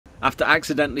After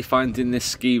accidentally finding this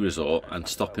ski resort and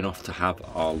stopping off to have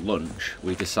our lunch,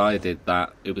 we decided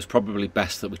that it was probably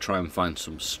best that we try and find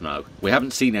some snow. We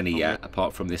haven't seen any yet,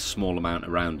 apart from this small amount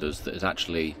around us that is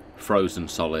actually frozen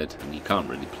solid and you can't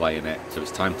really play in it. So it's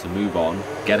time to move on,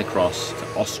 get across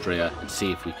to Austria and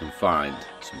see if we can find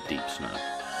some deep snow.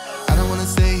 I don't wanna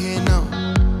stay here, no.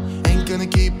 Ain't gonna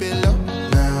keep it low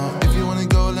now. If you wanna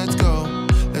go, let's go.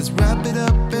 Let's wrap it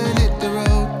up and hit the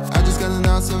road. I just got an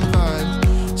awesome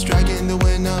vibe, striking the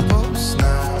winner post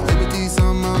now. Liberty's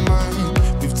on my mind.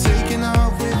 We've taken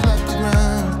off, we've left the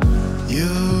ground.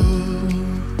 You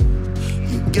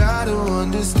gotta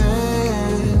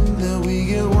understand that we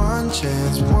get one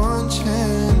chance, one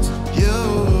chance. You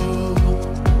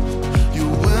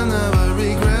will never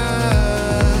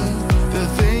regret the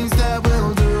things that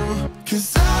we'll do.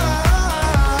 'Cause I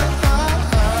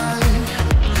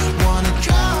wanna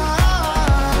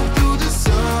drive through the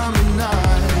summer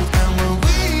night. And when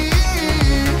we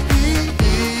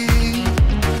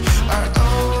are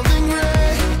old and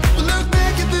gray, we'll look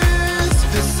back at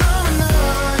this summer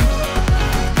night.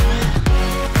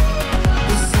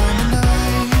 The summer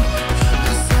night,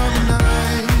 the summer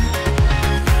night.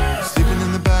 Sleeping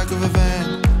in the back of a van,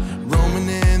 roaming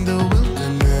in the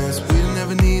wilderness. We don't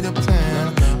ever need a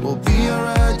plan. We'll be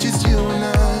alright, just you and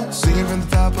I. Singing from the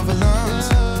top of our lungs,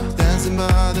 dancing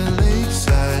by the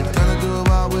lakeside. Gonna do it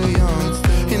while we're young.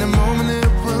 In a moment it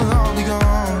will all be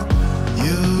gone.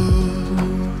 You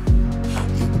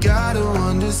gotta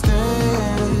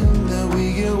understand that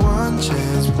we get one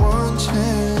chance, one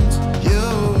chance. You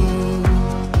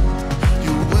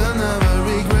will never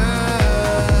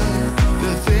regret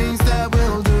the things that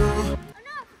we'll do.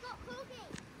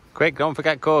 Quick, don't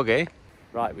forget Corgi.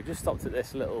 Right, we just stopped at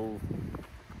this little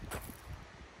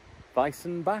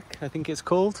Weissenbach, I think it's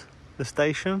called, the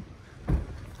station.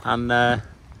 And yeah,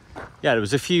 there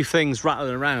was a few things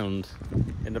rattling around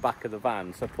in the back of the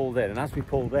van, so I pulled in. And as we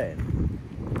pulled in,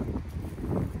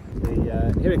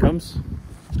 here it comes.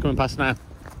 It's coming past now.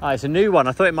 Ah, it's a new one.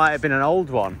 I thought it might have been an old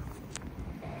one.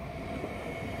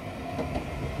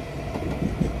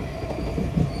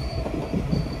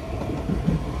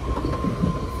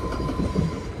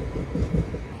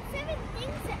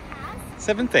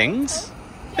 Seven things?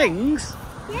 Things?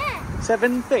 Yeah.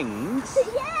 7 things?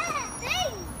 Yeah,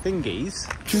 Thingies?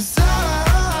 'Cause I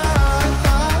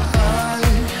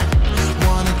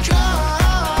wanna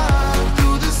drive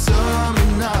through the summer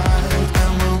night.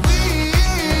 And when we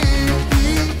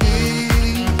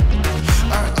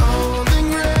are old and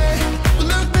gray, we'll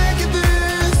look back at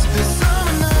this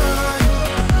summer night.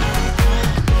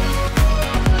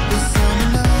 The summer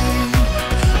night,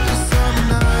 the summer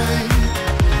night.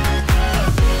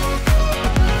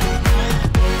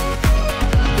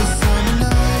 The summer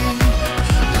night,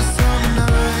 the summer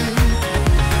night.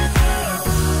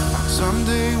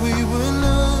 Someday we will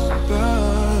look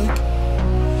back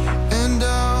and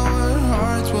our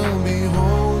hearts will be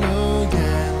whole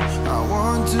again. I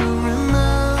want to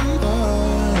remember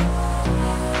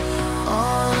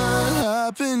all that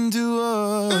happened to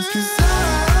us. 'Cause I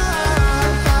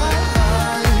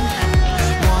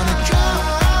wanna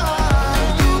drive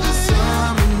through the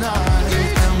summer night.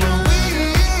 And when we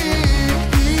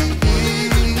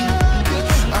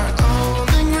are old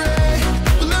and gray,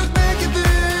 we'll look back at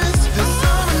this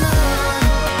summer night.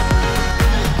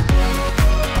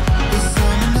 The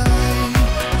summer night,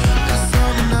 the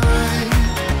summer night.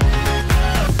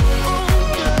 Oh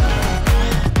yeah,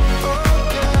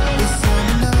 the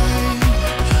summer night,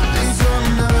 the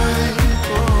summer night.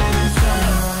 Oh, the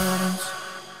summer nights.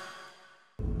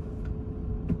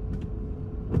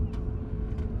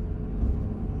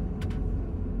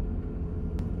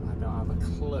 I don't have a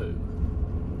clue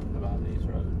about these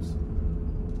roads.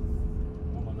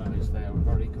 All I know is they are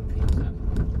very confusing.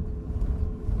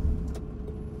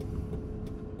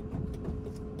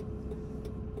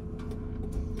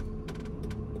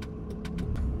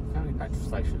 How many petrol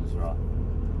stations are there?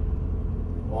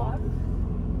 1,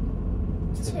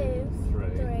 2, 3.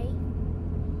 3.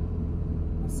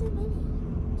 What's so many?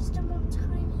 Just a little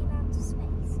tiny amount of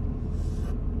space.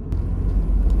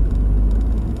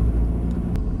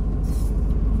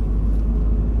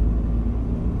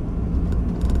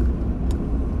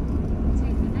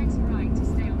 Take the next right to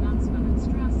stay on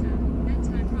Landswellenstrasse, then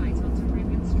turn right onto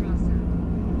Ringenstrasse.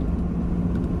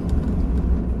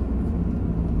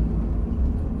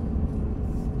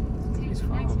 Take These the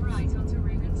next farms. right onto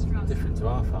Ringenstrasse. Different to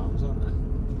our farms, aren't they?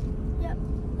 Yep,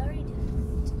 very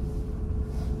different.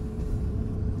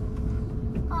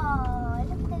 Oh, I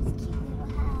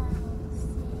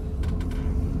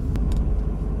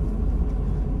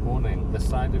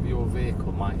side of your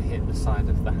vehicle might hit the side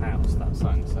of the house, that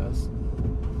sign says.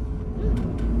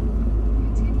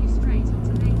 Continue straight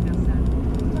onto Amikas.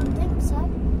 Don't think so.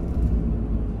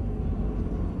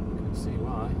 You can see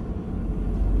why.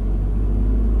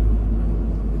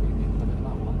 Maybe a bit of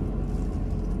that one.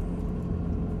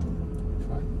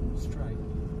 Try straight.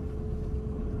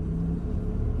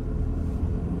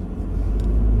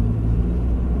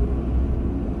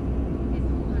 In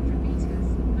 400 meters,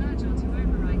 merge onto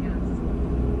Amikas.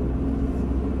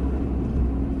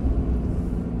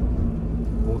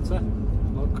 Water,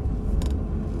 look.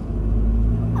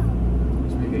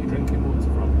 That's where you get your drinking water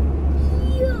from.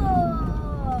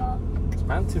 Yeah. It's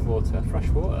mountain water, fresh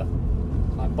water.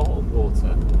 It's like bottled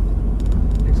water.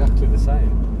 Exactly the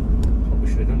same. What we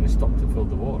should have done is stopped and filled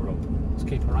the water up. Let's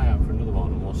keep our eye out for another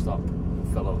one and we'll stop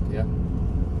and fill up, yeah?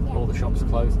 All the shops are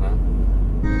closed now.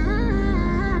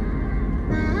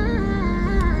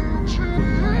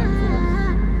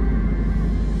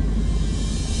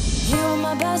 You were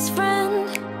my best friend.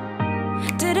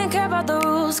 Didn't care about the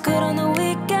rules, good on the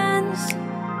weekends.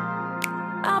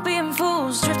 I'll be in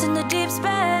fools, drifting to deep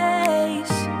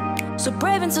space. So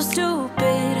brave and so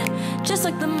stupid, just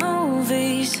like the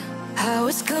movies. I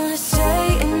was gonna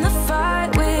stay in the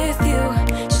fight with you,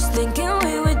 just thinking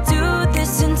we would do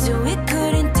this until we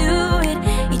couldn't do it.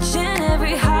 Each and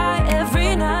every high,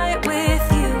 every night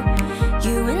with you.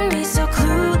 You and me so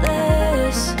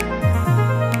clueless.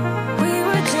 We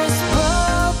were just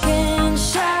broken,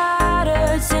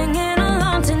 shattered, singing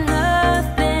along to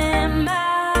nothing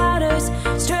matters.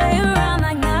 Stray around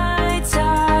like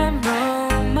nighttime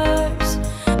rumors.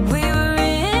 We were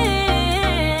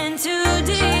in too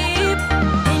deep.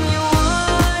 In your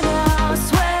worn out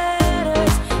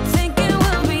sweaters, thinking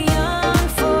we'll be young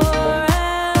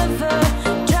forever.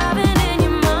 Driving in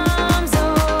your mom's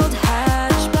old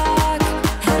hatchback,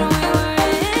 and we were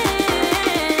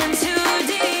in too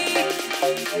deep.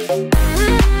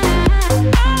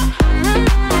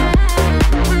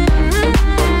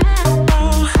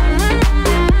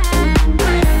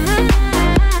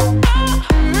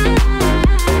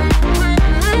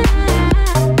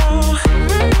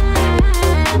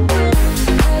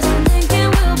 Cause I'm thinking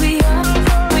we'll be young,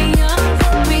 be young,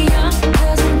 be young.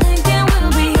 Cause I'm thinking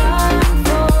we'll be young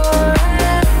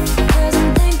forever. Cause I'm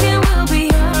thinking we'll be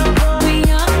young, be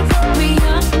young, be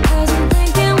young. Cause I'm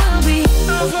thinking we'll be.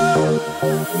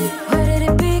 Where did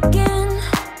it begin?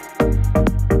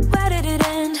 Where did it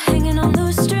end? Hanging on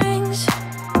loose strings,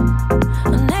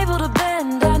 unable to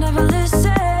bend. I never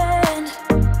listened,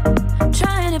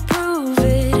 trying to prove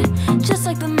it, just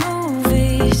like the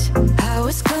movies. I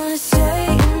was gonna stay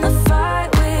in the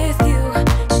fight with you,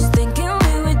 just thinking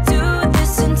we would do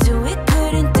this until we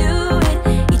couldn't do it.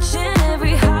 Each and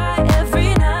every high,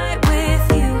 every night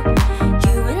with you.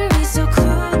 You and me so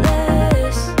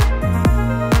clueless.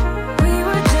 We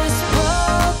were just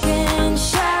broken,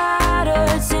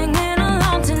 shattered, singing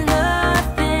along to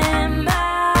nothing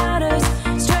matters.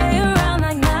 Stray around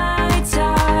like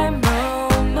nighttime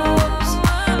rumors.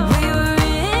 We were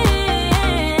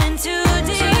in too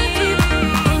deep.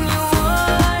 In your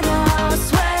worn out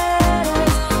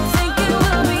sweaters, thinking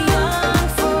we'll be young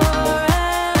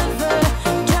forever.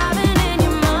 Driving in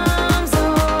your mom's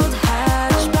old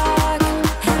hatchback,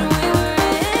 and we were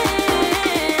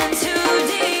in too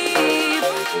deep.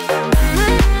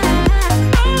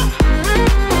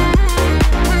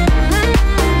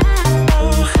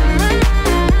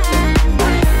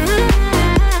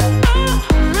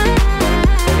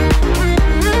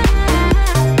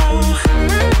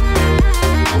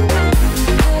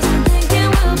 Cause I'm thinking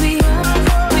we'll be young,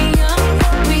 be young,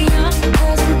 be young.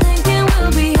 Cause I'm thinking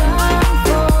we'll be young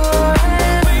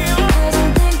forever. Cause I'm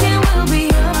thinking we'll be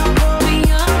young, be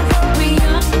young, be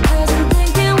young. Cause I'm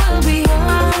thinking we'll be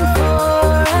young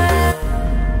forever.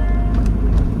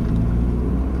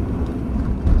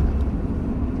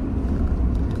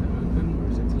 Is it open or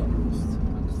is it closed?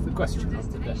 That's the question of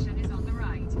the day. Destination is on the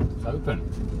right. It's open.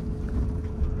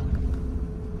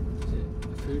 Is it a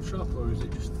food shop or is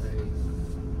it just a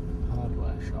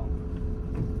hardware shop?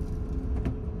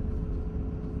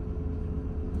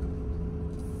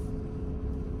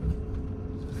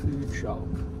 It's a food shop.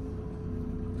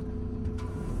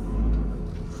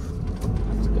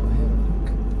 Have to go here and look.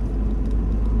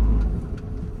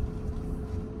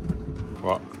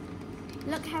 What?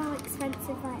 Look how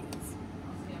expensive that is.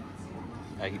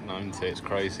 £8.90. It's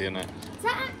crazy, isn't it? Is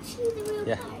that actually the real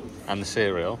Yeah. price? And the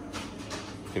cereal,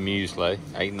 the muesli,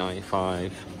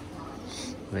 £8.95.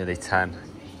 Nearly 10.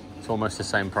 It's almost the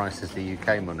same price as the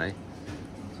UK money.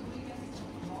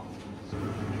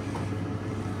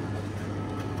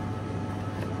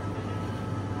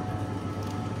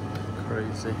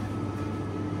 crazy.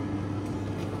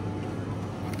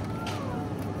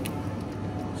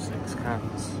 Six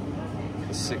cans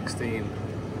for 16.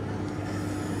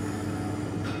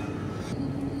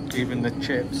 Even the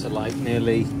chips are like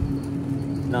nearly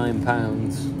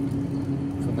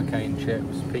 £9 for McCain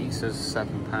chips. Pizzas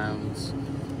 £7.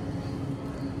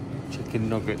 Chicken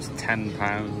nuggets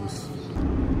 £10.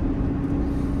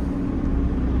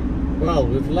 Well,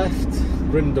 we've left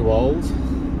Grindelwald.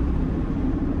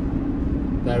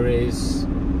 There is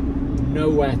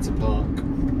nowhere to park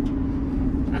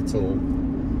at all.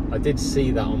 I did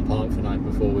see that on Park for Night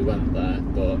before we went there,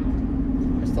 but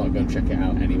I thought I'd go and check it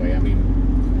out anyway. I mean,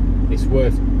 it's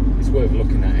worth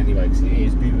looking at anyway because it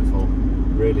is beautiful,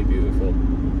 really beautiful.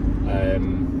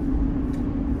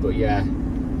 But yeah,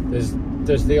 there's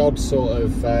the odd sort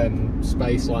of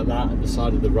space like that at the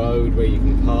side of the road where you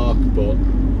can park, but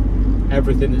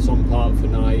everything that's on Park for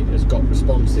Night has got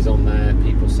responses on there.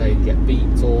 People say you get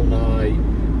beeped all night.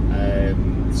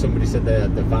 Somebody said they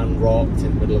had the van rocked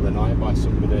in the middle of the night by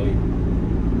somebody.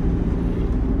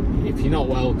 If you're not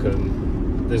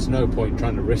welcome, there's no point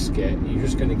trying to risk it. You're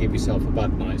just going to give yourself a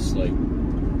bad night's sleep.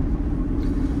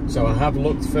 So I have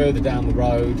looked further down the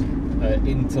road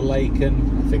into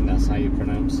Laken, I think that's how you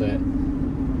pronounce it.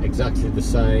 Exactly the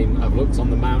same. I've looked on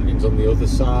the mountains on the other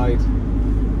side,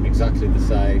 exactly the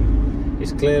same.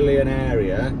 It's clearly an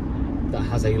area that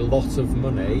has a lot of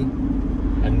money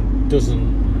and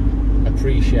doesn't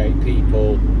appreciate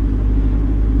people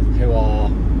who are,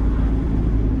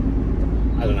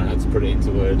 I don't know how to put it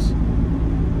into words,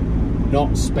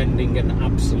 not spending an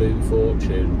absolute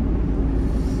fortune.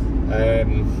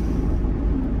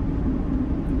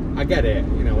 I get it,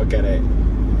 you know, I get it.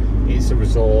 It's a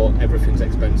resort, everything's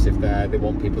expensive there. They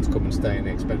want people to come and stay in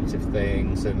expensive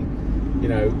things, and you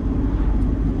know,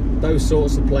 those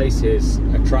sorts of places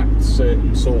attract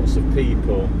certain sorts of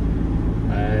people,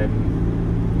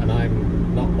 and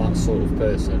I'm not that sort of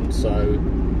person, so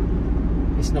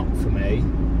it's not for me.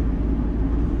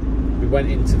 We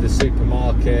went into the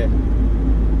supermarket.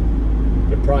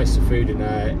 The price of food in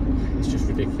there is just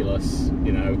ridiculous,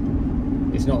 you know.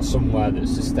 It's not somewhere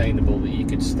that's sustainable that you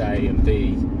could stay and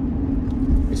be,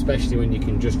 especially when you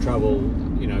can just travel,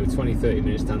 you know, 20-30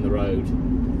 minutes down the road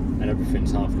and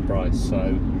everything's half the price.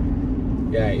 So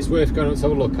yeah, it's worth going up to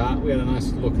have a look at. We had a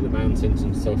nice look at the mountains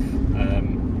and stuff,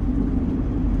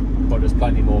 but there's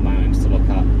plenty more mountains to look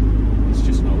at. It's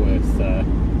just not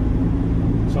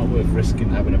worth risking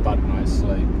having a bad night's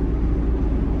sleep.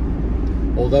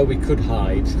 Although we could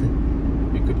hide,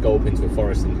 we could go up into a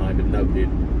forest and hide, and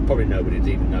probably nobody'd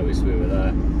even notice we were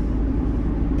there.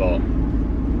 But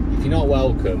if you're not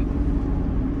welcome,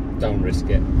 don't risk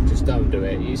it. Just don't do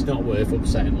it. It's not worth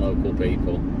upsetting local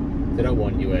people. If they don't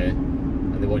want you here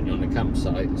and they want you on the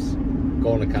campsites,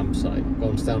 go on a campsite. Go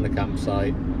and stay on the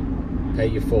campsite. Pay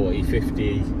your 40,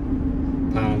 50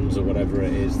 pounds or whatever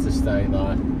it is to stay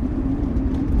there.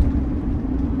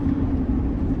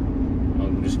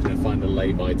 I'm just going to find a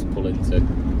lay-by to pull into,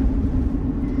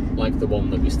 like the one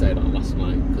that we stayed at last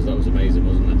night, because that was amazing,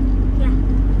 wasn't it? Yeah.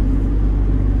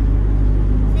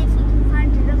 See if we can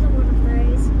find another one of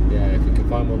those. Yeah, if we can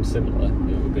find one similar,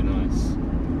 it would be nice.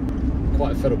 I'm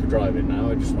quite fed up of driving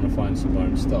now. I just want to find somewhere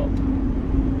and stop.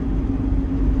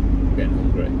 I'm getting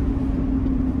hungry.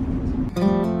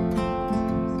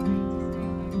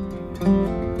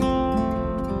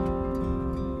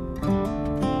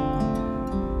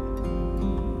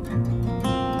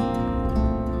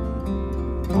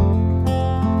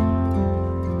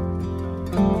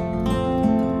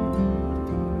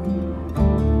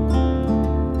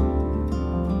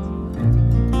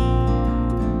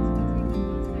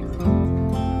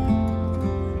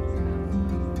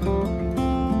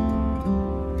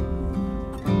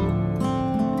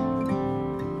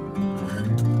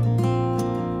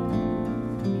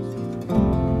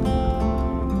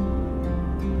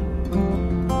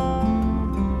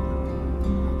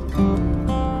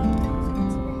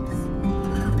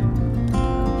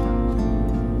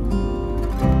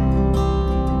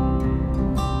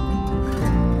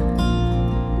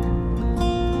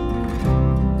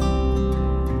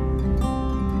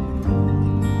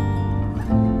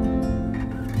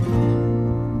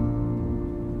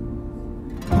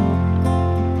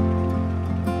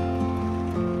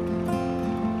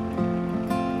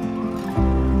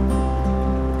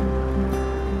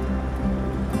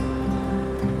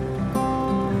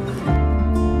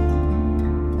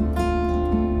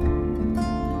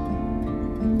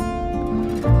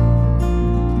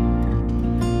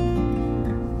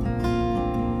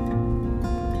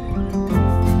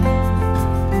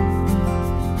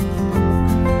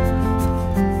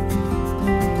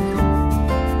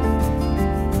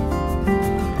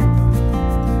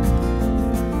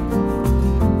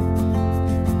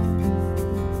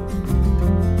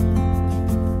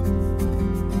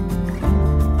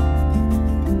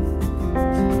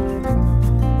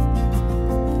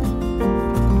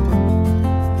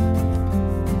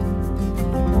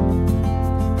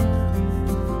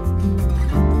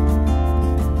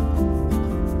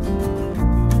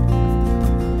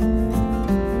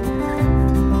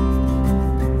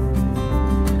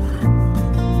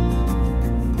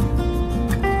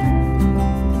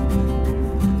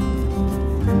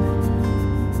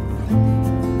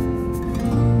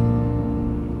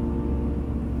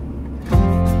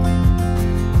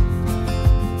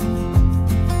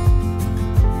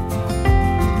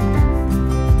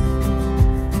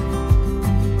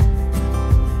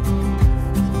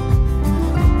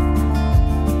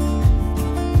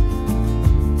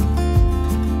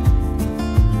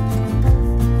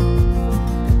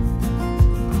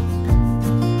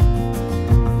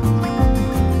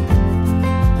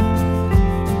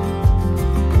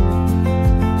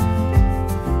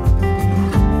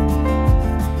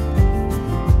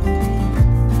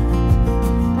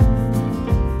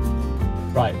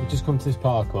 to this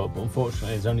park up, but unfortunately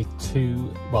there's only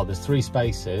there's 3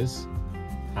 spaces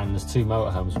and there's 2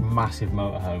 motorhomes, massive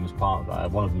motorhomes parked there.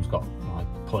 One of them's got like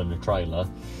pulling a trailer,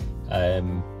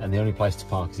 and the only place to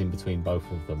park is in between both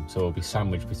of them. So we'll be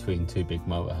sandwiched between 2 big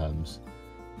motorhomes,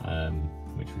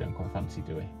 which we don't quite fancy,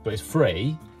 do we? But it's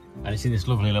free and it's in this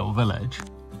lovely little village.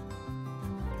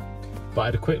 But I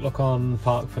had a quick look on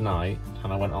Park for Night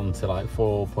and I went on to like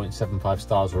 4.75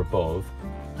 stars or above,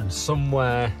 and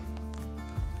somewhere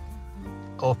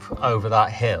up over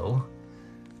that hill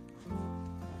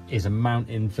is a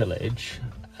mountain village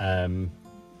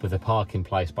with a parking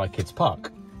place by Kids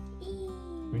Park,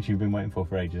 which you've been waiting for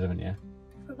ages, haven't you?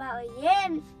 For about a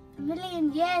year, a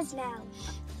million years now.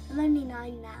 I'm only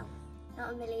 9 now,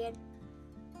 not a million.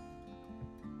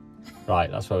 Right,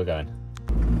 that's where we're going.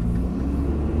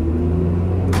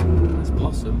 Nice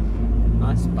blossom,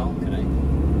 nice balcony. In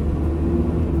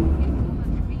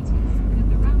 400 meters, at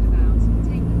the roundabout,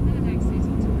 take the 3rd exit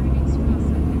onto Rubenstrasse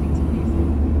heading to Music.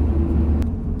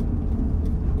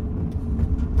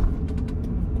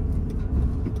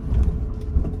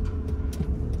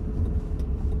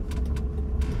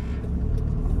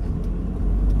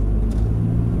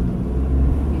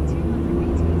 In 200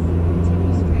 meters,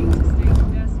 continue straight to stay on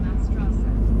Wasntstrasse.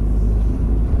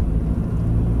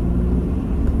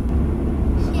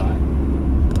 Right.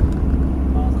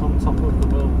 Park on top of the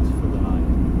world for the night.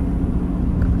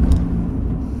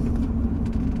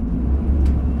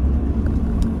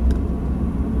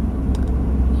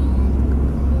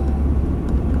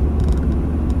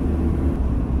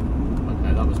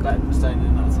 Okay, that was better than staying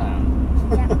in that town.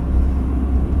 Yeah.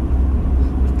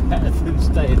 Better than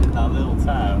staying in that little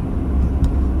town.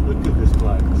 Look at this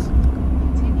place.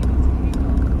 Continue onto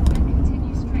Hegel, then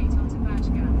continue straight onto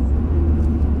Magnifica.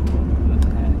 What the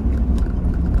heck?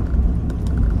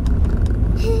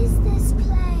 Here's this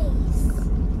place.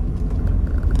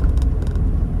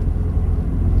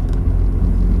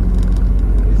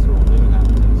 These are all new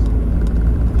houses.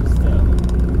 Still.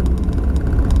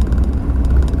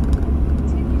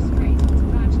 Continue straight onto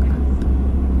Magnifica.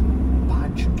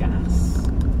 Badge gas.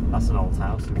 That's an old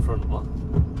house in front. What?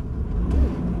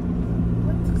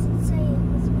 What does it say it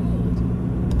was made?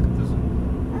 Doesn't.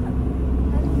 Oh,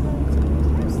 I didn't know it was a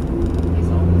house then. In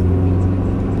 400 meters,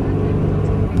 turn left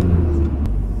onto Fluvat.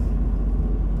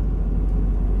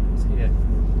 It's here.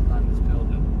 Behind this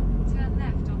building. Turn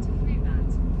left onto Fluvat,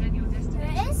 then your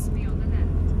destination is? will be on the left.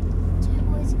 2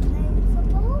 boys playing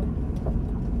football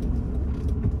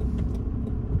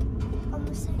on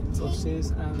the same team.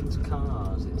 Buses and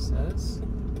cars, it says.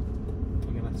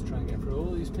 We're going to have to try and get through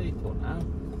all these people now.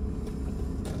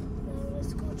 The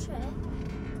school trip.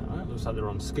 Alright, looks like they're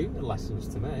on scooter lessons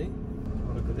to me.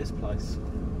 Oh, look at this place.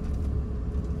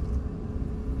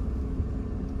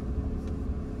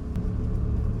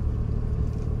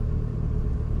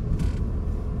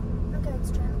 I'm going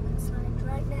straight on that side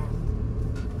right now.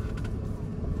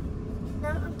 No,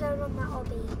 I'm going on that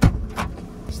hobby.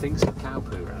 Stinks of cow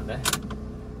poo around there.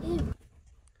 Ew.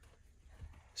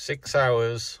 6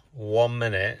 hours, 1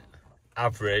 minute,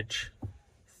 average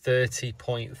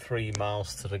 30.3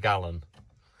 miles to the gallon.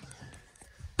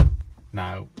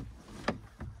 Now,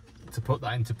 to put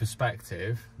that into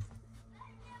perspective,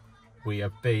 we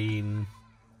have been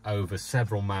over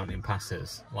several mountain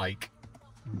passes like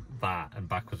that, and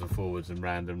backwards and forwards and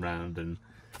round and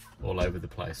all over the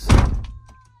place.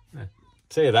 Yeah.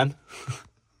 See you then.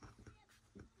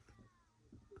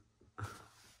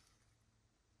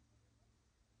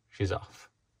 She's off.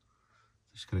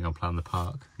 Just gonna go and play on the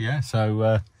park. Yeah,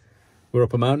 so we're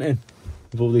up a mountain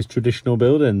with all these traditional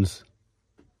buildings.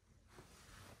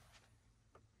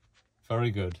 Very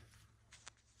good.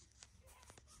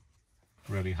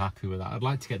 Really happy with that. I'd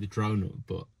like to get the drone up,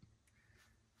 but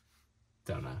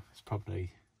don't know. It's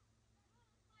probably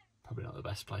not the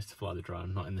best place to fly the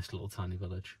drone, not in this little tiny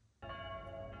village.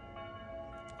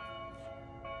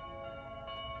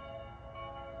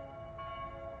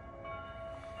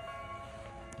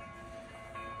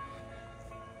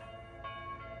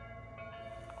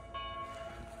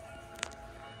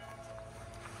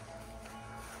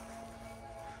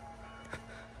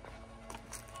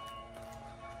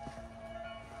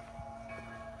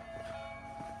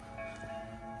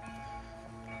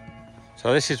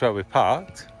 So this is where we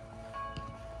parked.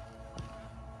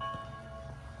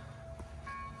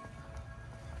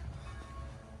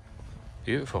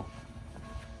 Beautiful.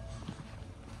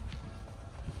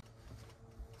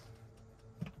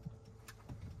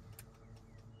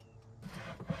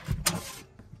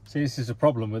 See, this is a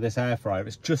problem with this air fryer.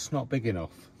 It's just not big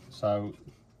enough. So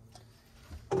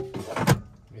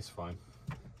it's fine.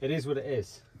 It is what it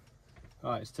is. All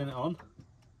right, let's turn it on.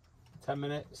 10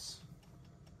 minutes.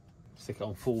 Stick it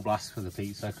on full blast for the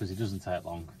pizza because it doesn't take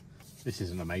long. This is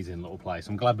an amazing little place.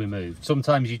 I'm glad we moved.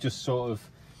 Sometimes you just sort of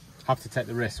have to take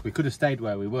the risk. We could have stayed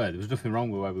where we were. There was nothing wrong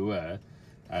with where we were.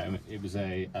 It was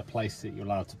a place that you're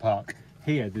allowed to park.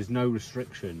 Here, there's no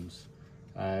restrictions.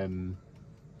 And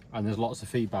there's lots of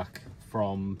feedback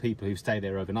from people who've stayed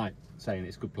here overnight saying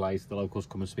it's a good place, the locals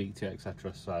come and speak to you,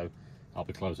 etc. So I'll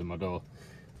be closing my door.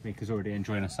 Mika's already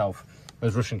enjoying herself.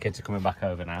 Those Russian kids are coming back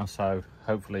over now, so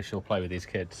hopefully she'll play with these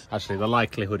kids. Actually, the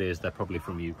likelihood is they're probably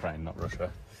from Ukraine, not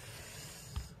Russia.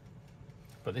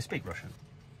 But they speak Russian.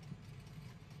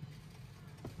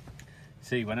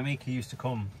 See, when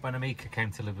Amika came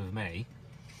to live with me,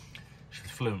 she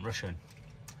was fluent Russian.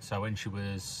 So when she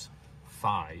was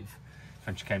 5,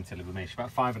 when she came to live with me, she's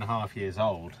about 5.5 years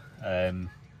old.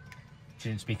 She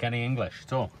didn't speak any English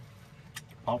at all,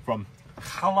 apart from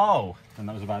hello, and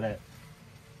that was about it.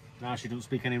 Now she doesn't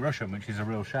speak any Russian, which is a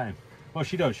real shame. Well,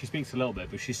 she does, she speaks a little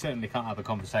bit, but she certainly can't have a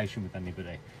conversation with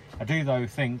anybody. I do, though,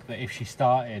 think that if she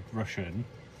started Russian,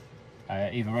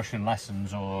 either Russian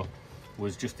lessons or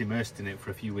was just immersed in it for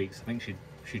a few weeks, I think she'd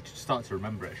start to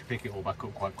remember it. She'd pick it all back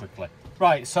up quite quickly.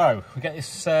 Right, so we get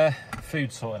this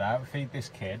food sorted out, feed this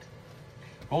kid.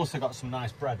 We've also got some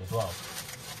nice bread as well.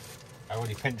 I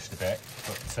already pinched a bit,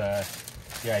 but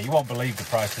yeah, you won't believe the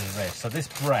prices of this. So this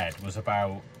bread was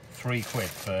about £3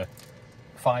 for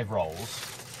 5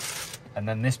 rolls. And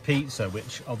then this pizza,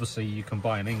 which obviously you can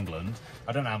buy in England.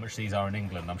 I don't know how much these are in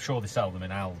England. I'm sure they sell them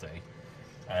in Aldi.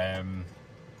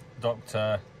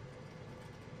 Dr.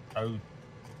 Oetker,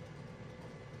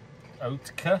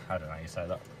 I don't know how you say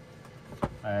that.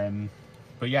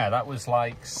 But yeah, that was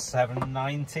like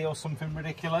 £7.90 or something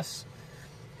ridiculous.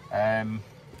 And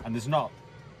there's not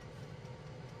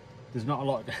a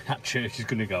lot. That church is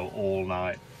going to go all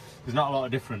night. There's not a lot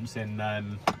of difference in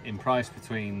price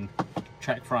between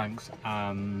Czech francs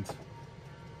and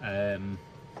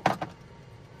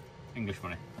English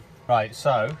money. Right,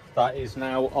 so that is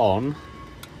now on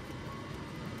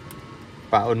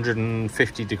about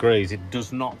 150 degrees. It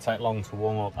does not take long to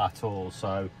warm up at all.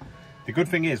 So the good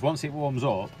thing is, once it warms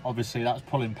up, obviously that's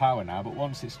pulling power now, but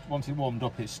once it warmed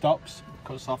up, it stops,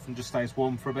 cuts off and just stays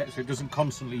warm for a bit, so it doesn't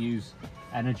constantly use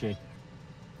energy.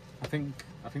 I think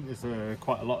there's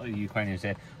quite a lot of Ukrainians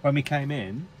here. When we came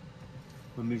in,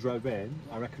 when we drove in,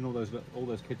 I reckon all those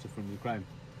kids are from Ukraine,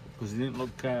 because they didn't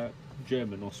look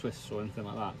German or Swiss or anything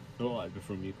like that. They look like they're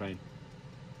from Ukraine,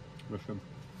 Russian.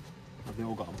 Have they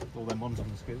all got them? All them ones on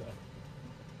the scooter?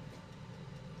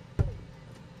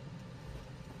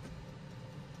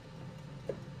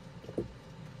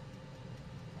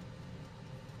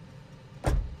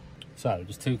 So,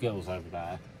 there's 2 girls over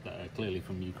there that are clearly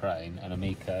from Ukraine, and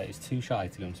Amika is too shy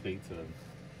to go and speak to them.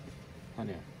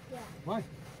 Anya? Yeah. Why?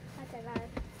 I don't know.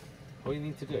 All you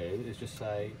need to do is just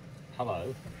say,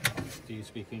 hello, do you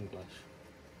speak English?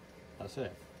 That's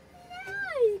it.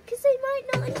 No, because they might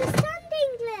not understand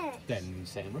English. Then you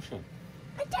say in Russian.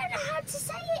 I don't know how to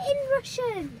say it in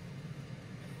Russian.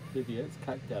 Привет,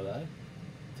 как дела?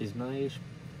 Ты знаешь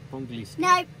по-английски?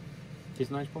 No. Ты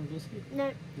знаешь по-английски?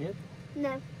 No. Нет?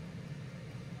 No.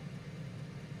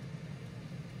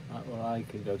 Well, I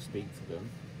can go speak to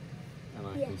them, and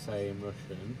I can say in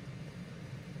Russian,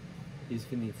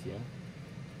 Извините,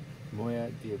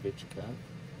 моя девочка,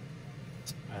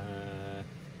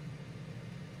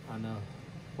 она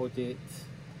ходит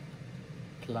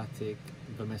классик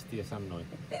вместе со мной.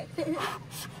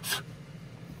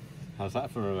 How's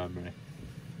that for a memory?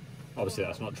 Obviously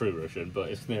that's not true Russian, but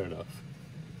it's near enough.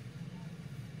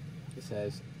 It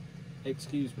says,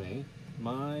 excuse me,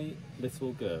 my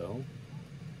little girl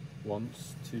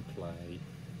wants to play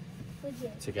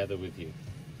together with you.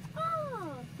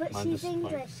 Oh, but Mine she's just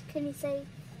English. likes- Can you say,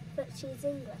 but she's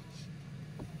English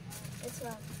as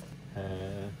well?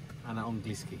 Ana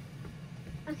angielski.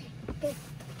 Okay, good.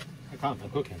 I can't, I'm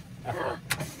cooking. After.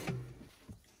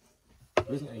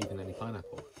 There isn't even any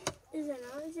pineapple. Is it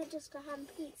not? Is it just a ham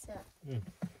pizza? Mm.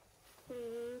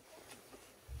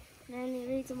 The only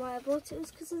reason why I bought it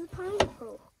was because of the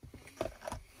pineapple.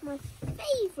 My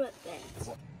favourite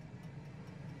bit.